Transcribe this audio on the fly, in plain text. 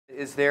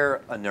Is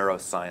there a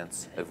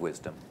neuroscience of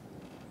wisdom?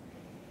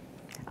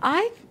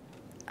 I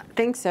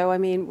think so. I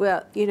mean,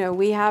 well, you know,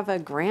 we have a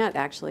grant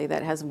actually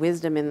that has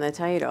wisdom in the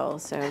title,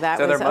 so that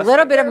So was there a must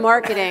little be. bit of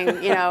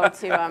marketing, you know,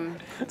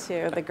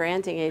 to the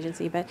granting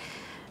agency. But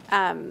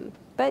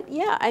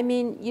yeah, I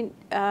mean,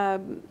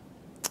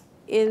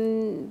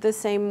 in the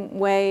same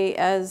way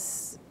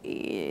as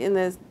in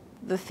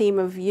the theme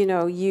of, you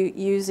know,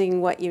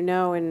 using what you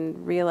know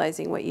and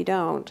realizing what you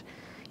don't,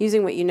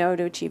 using what you know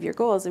to achieve your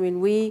goals. I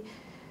mean,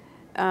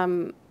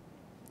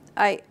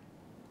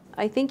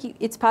 I think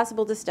it's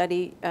possible to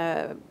study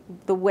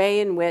the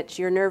way in which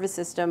your nervous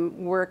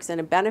system works in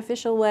a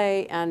beneficial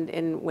way and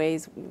in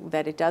ways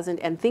that it doesn't,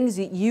 and things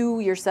that you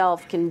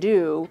yourself can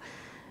do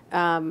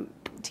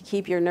to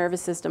keep your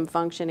nervous system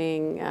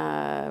functioning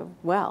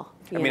well.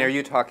 I mean, are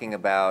you talking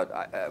about,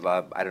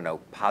 I don't know,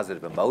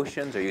 positive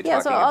emotions? Are you Yeah,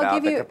 talking so I'll about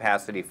give the you,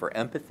 capacity for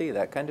empathy,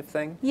 that kind of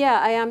thing? Yeah,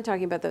 I am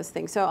talking about those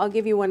things. So I'll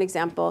give you one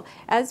example.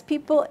 As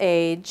people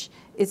age,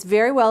 it's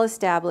very well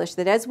established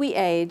that as we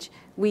age,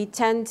 we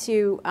tend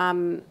to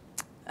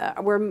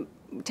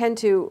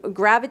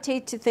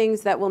gravitate to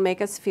things that will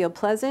make us feel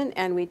pleasant,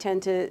 and we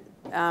tend to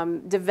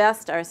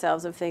divest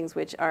ourselves of things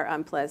which are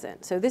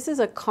unpleasant. So this is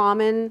a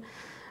common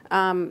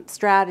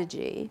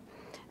strategy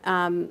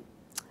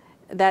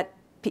that,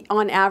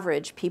 on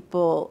average,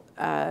 people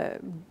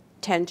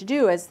tend to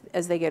do as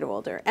they get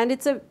older. And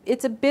it's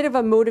a bit of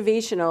a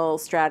motivational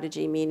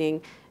strategy,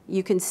 meaning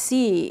you can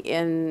see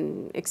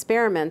in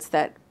experiments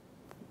that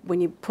when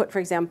you put, for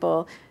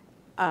example,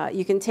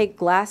 you can take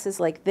glasses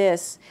like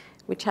this,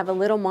 which have a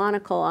little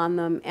monocle on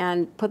them,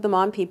 and put them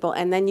on people,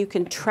 and then you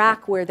can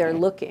track where they're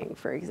looking,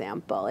 for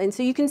example. And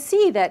so you can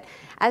see that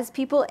as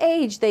people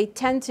age, they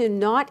tend to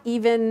not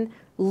even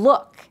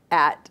look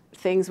at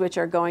things which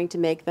are going to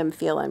make them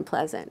feel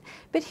unpleasant.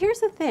 But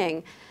here's the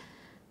thing.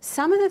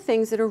 Some of the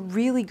things that are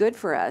really good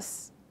for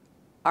us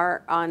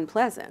are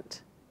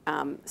unpleasant.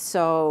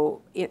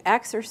 So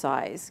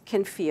exercise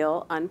can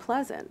feel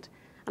unpleasant.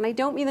 And I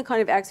don't mean the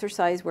kind of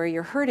exercise where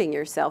you're hurting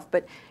yourself,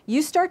 but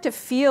you start to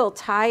feel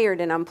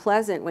tired and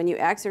unpleasant when you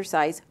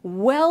exercise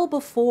well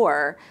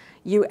before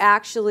you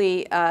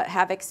actually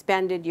have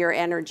expended your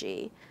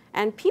energy.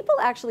 And people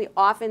actually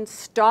often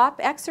stop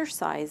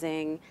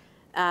exercising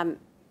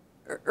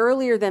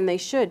earlier than they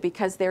should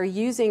because they're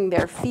using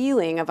their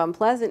feeling of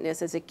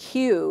unpleasantness as a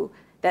cue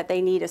that they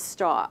need to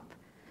stop.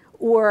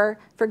 Or,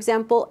 for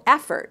example,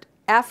 effort,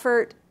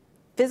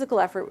 physical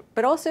effort,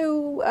 but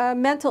also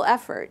mental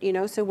effort, you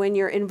know, so when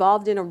you're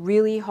involved in a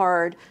really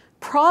hard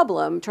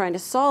problem trying to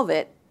solve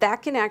it,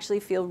 that can actually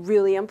feel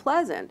really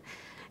unpleasant.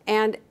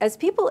 And as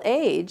people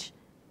age,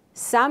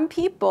 some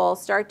people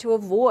start to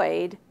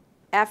avoid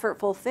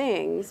effortful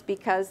things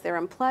because they're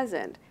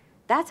unpleasant.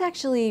 That's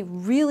actually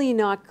really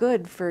not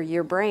good for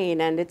your brain,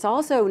 and it's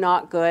also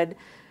not good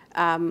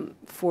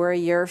for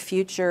your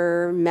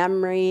future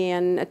memory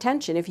and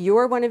attention. If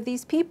you're one of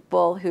these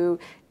people who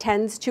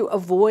tends to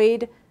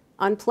avoid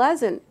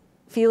unpleasant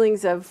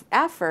feelings of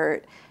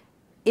effort,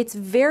 it's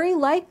very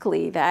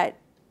likely that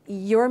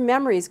your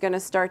memory is going to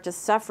start to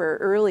suffer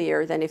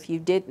earlier than if you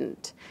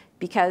didn't,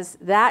 because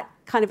that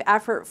kind of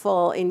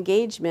effortful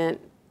engagement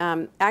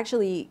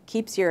actually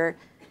keeps your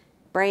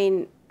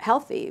brain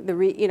healthy.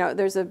 You know,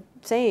 there's a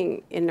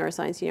saying in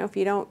neuroscience, you know, if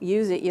you don't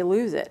use it, you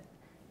lose it.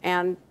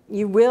 And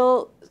you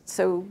will,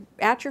 so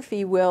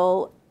atrophy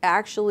will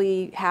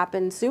actually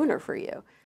happen sooner for you.